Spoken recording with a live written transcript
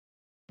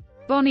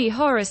Bonnie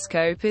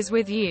Horoscope is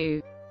with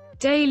you.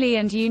 Daily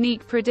and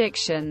unique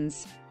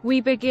predictions. We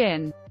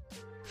begin.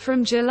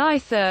 From July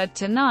 3rd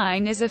to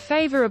 9 is a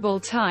favorable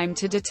time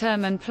to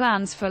determine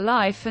plans for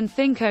life and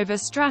think over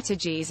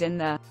strategies in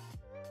the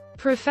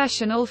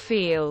professional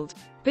field,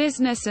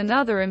 business and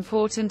other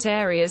important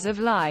areas of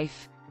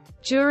life.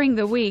 During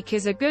the week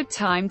is a good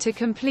time to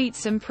complete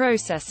some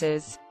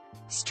processes,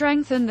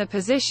 strengthen the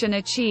position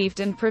achieved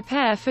and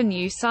prepare for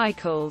new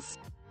cycles.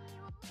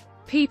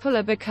 People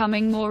are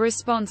becoming more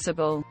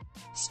responsible,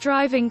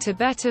 striving to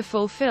better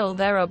fulfill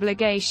their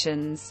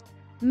obligations.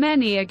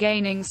 Many are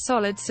gaining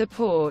solid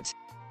support,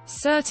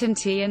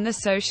 certainty in the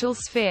social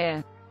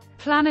sphere.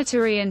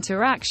 Planetary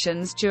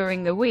interactions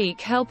during the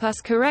week help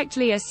us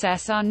correctly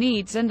assess our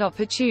needs and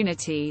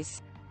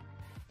opportunities.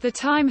 The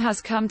time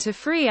has come to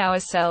free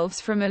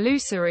ourselves from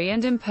illusory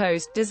and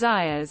imposed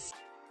desires,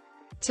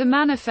 to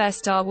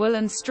manifest our will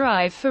and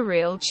strive for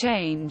real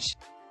change.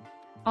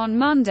 On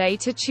Monday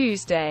to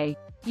Tuesday,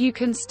 you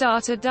can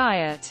start a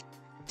diet,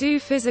 do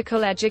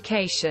physical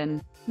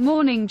education,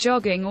 morning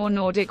jogging or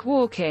Nordic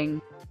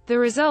walking. The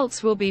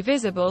results will be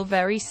visible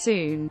very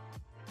soon.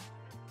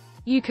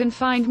 You can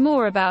find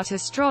more about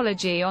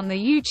astrology on the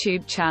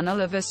YouTube channel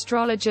of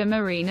astrologer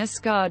Marina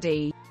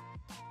Scardi.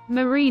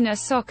 Marina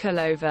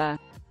Sokolova.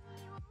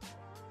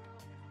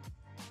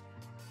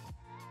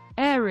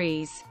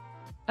 Aries.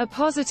 A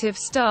positive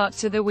start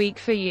to the week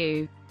for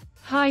you.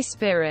 High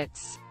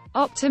spirits,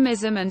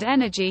 optimism and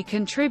energy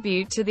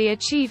contribute to the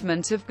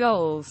achievement of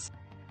goals.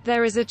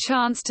 There is a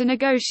chance to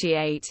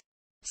negotiate,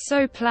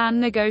 so plan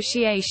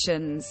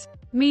negotiations.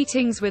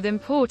 Meetings with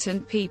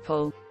important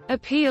people.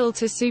 Appeal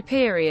to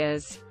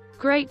superiors.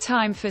 Great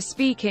time for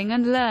speaking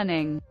and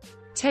learning.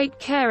 Take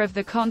care of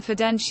the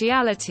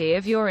confidentiality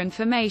of your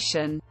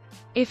information.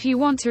 If you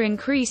want to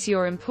increase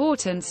your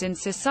importance in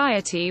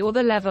society or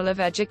the level of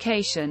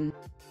education,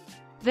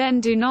 then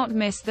do not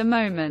miss the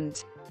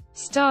moment.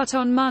 Start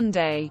on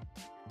Monday.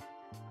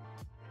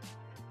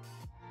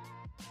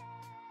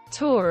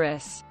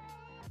 Taurus.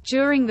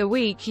 During the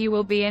week you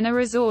will be in a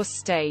resource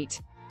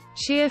state,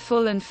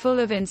 cheerful and full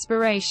of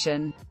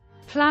inspiration.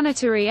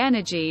 Planetary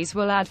energies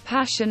will add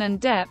passion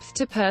and depth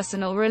to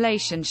personal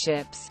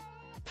relationships.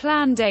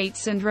 Plan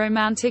dates and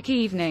romantic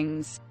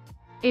evenings.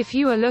 If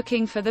you are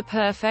looking for the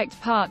perfect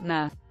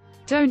partner,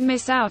 don't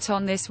miss out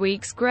on this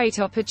week's great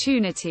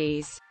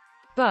opportunities.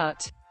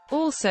 But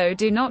also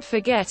do not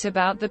forget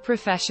about the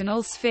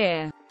professional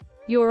sphere,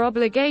 your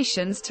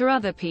obligations to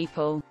other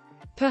people.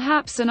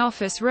 Perhaps an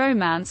office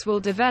romance will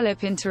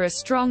develop into a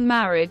strong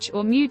marriage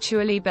or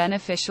mutually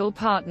beneficial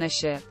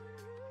partnership.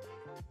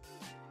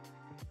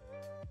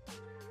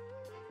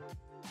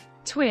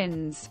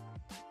 Twins.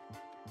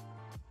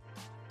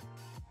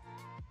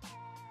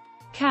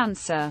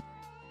 Cancer.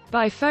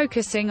 By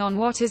focusing on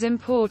what is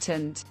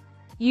important,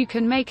 you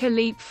can make a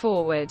leap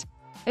forward.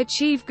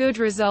 Achieve good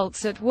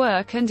results at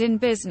work and in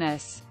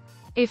business.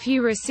 If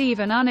you receive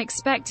an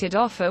unexpected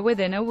offer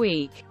within a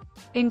week,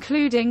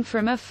 including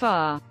from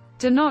afar,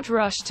 do not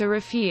rush to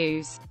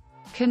refuse.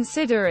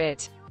 Consider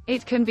it.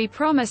 It can be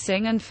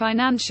promising and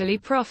financially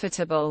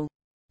profitable.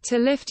 To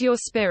lift your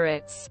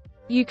spirits,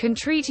 you can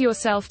treat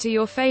yourself to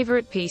your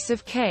favorite piece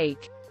of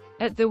cake.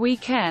 At the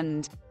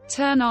weekend,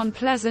 turn on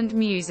pleasant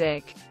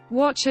music.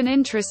 Watch an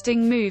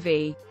interesting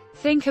movie.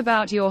 Think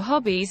about your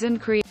hobbies and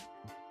create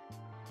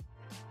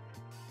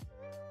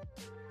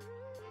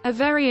a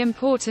very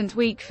important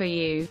week for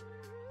you.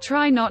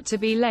 Try not to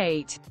be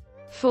late.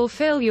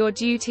 Fulfill your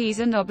duties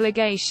and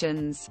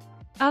obligations.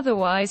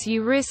 Otherwise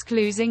you risk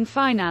losing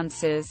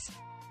finances.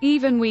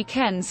 Even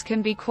weekends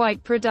can be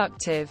quite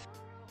productive.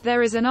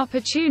 There is an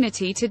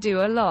opportunity to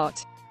do a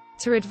lot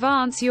to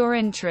advance your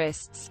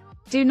interests.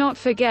 Do not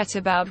forget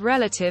about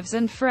relatives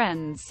and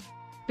friends.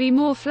 Be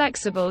more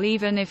flexible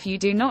even if you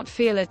do not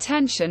feel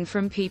attention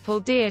from people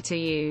dear to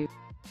you.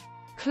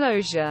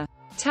 Closure.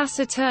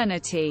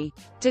 Taciturnity.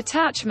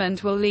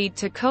 Detachment will lead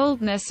to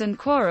coldness and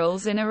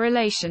quarrels in a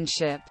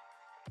relationship.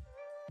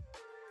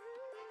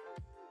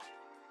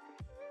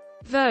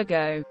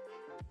 Virgo.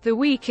 The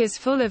week is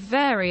full of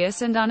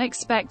various and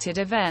unexpected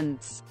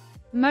events,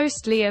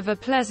 mostly of a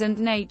pleasant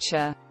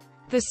nature.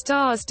 The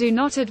stars do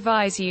not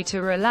advise you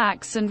to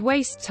relax and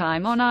waste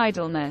time on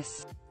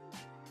idleness.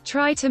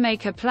 Try to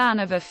make a plan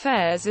of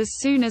affairs as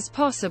soon as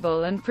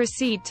possible and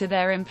proceed to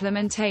their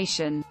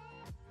implementation.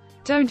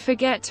 Don't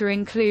forget to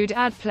include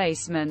ad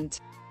placement,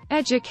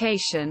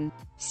 education,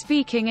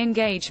 speaking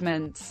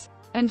engagements,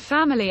 and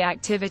family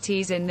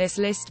activities in this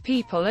list.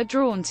 People are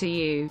drawn to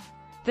you.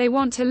 They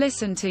want to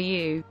listen to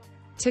you,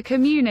 to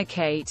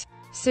communicate,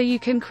 so you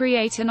can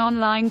create an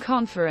online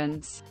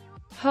conference,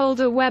 hold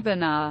a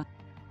webinar.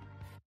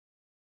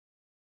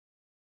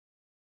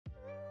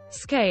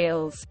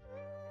 Scales.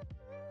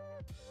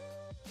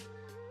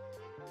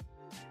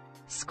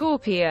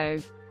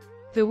 Scorpio.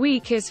 The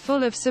week is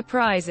full of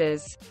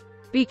surprises.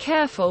 Be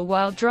careful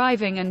while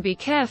driving and be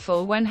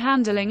careful when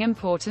handling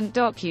important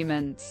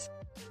documents.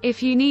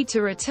 If you need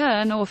to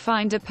return or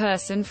find a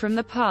person from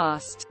the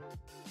past,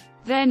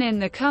 then in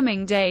the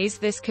coming days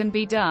this can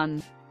be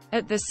done.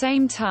 At the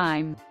same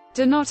time,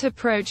 Do not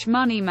approach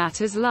money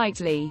matters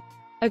lightly.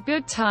 A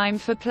good time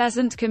for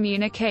pleasant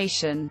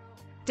communication.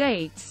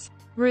 Dates.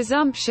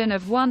 Resumption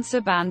of once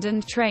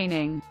abandoned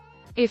training.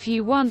 If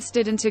you once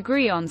didn't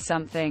agree on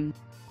something.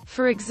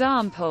 For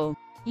example,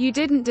 you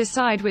didn't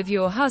decide with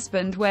your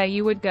husband where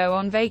you would go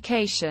on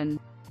vacation.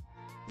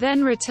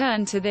 Then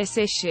return to this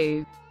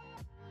issue.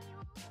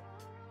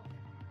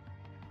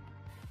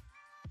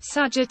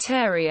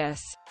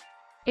 Sagittarius.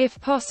 If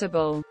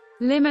possible,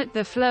 limit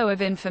the flow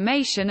of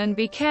information and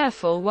be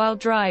careful while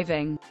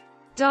driving.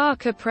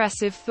 Dark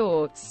oppressive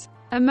thoughts,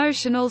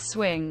 emotional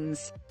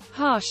swings,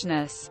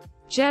 harshness,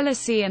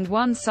 jealousy and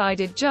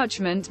one-sided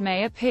judgment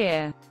may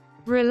appear.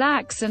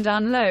 Relax and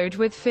unload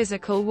with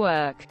physical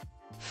work.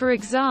 For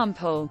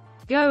example,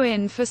 go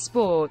in for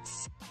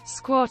sports,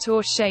 squat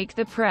or shake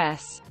the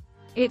press.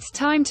 It's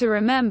time to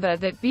remember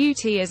that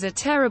beauty is a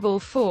terrible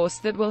force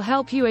that will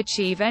help you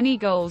achieve any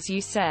goals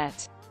you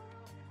set.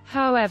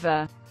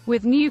 However,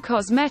 with new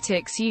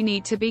cosmetics you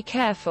need to be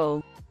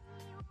careful.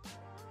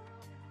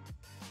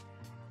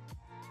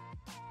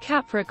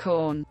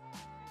 Capricorn.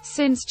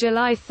 Since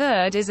July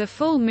 3rd is a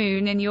full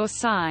moon in your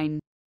sign,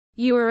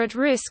 you are at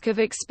risk of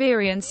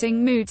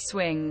experiencing mood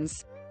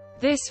swings.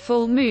 This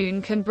full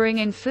moon can bring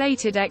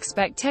inflated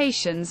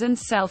expectations and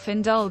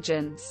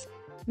self-indulgence.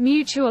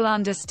 Mutual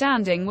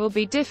understanding will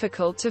be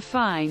difficult to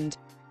find.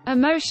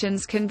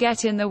 Emotions can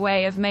get in the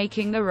way of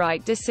making the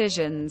right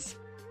decisions.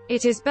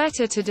 It is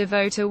better to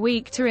devote a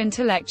week to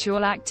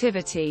intellectual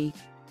activity.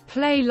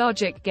 Play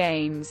logic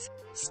games.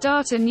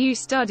 Start a new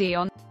study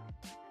on.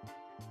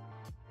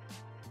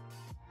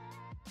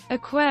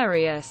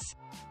 Aquarius.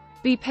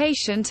 Be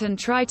patient and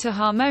try to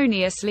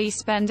harmoniously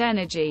spend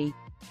energy.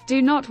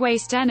 Do not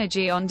waste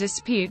energy on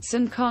disputes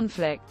and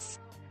conflicts.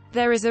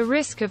 There is a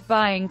risk of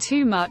buying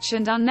too much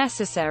and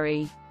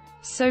unnecessary.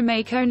 So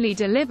make only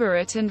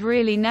deliberate and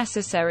really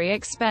necessary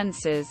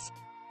expenses.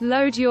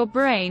 Load your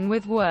brain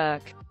with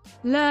work.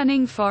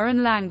 Learning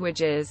foreign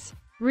languages.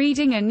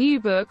 Reading a new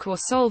book or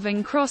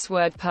solving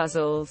crossword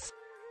puzzles.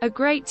 A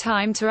great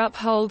time to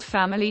uphold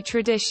family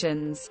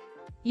traditions.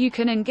 You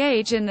can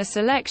engage in the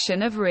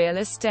selection of real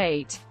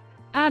estate.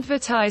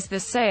 Advertise the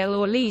sale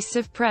or lease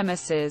of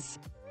premises,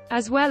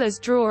 as well as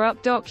draw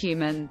up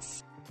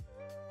documents.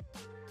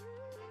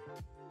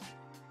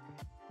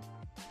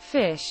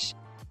 Fish.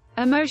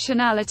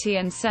 Emotionality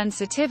and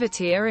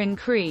sensitivity are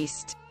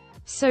increased.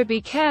 So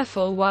be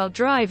careful while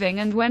driving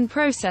and when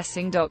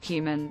processing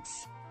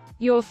documents.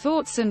 Your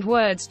thoughts and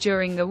words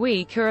during the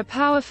week are a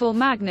powerful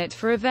magnet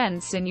for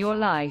events in your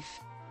life.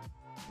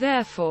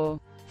 Therefore,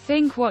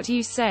 think what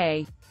you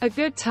say. A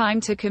good time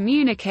to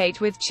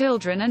communicate with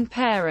children and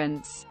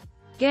parents.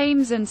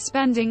 Games and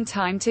spending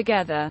time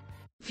together.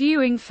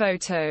 Viewing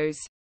photos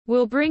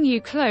will bring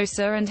you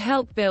closer and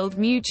help build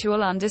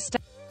mutual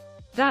understanding.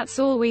 That's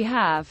all we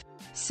have.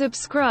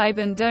 Subscribe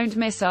and don't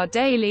miss our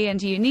daily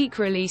and unique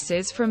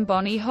releases from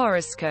Bonnie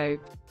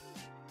Horoscope.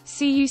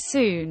 See you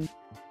soon.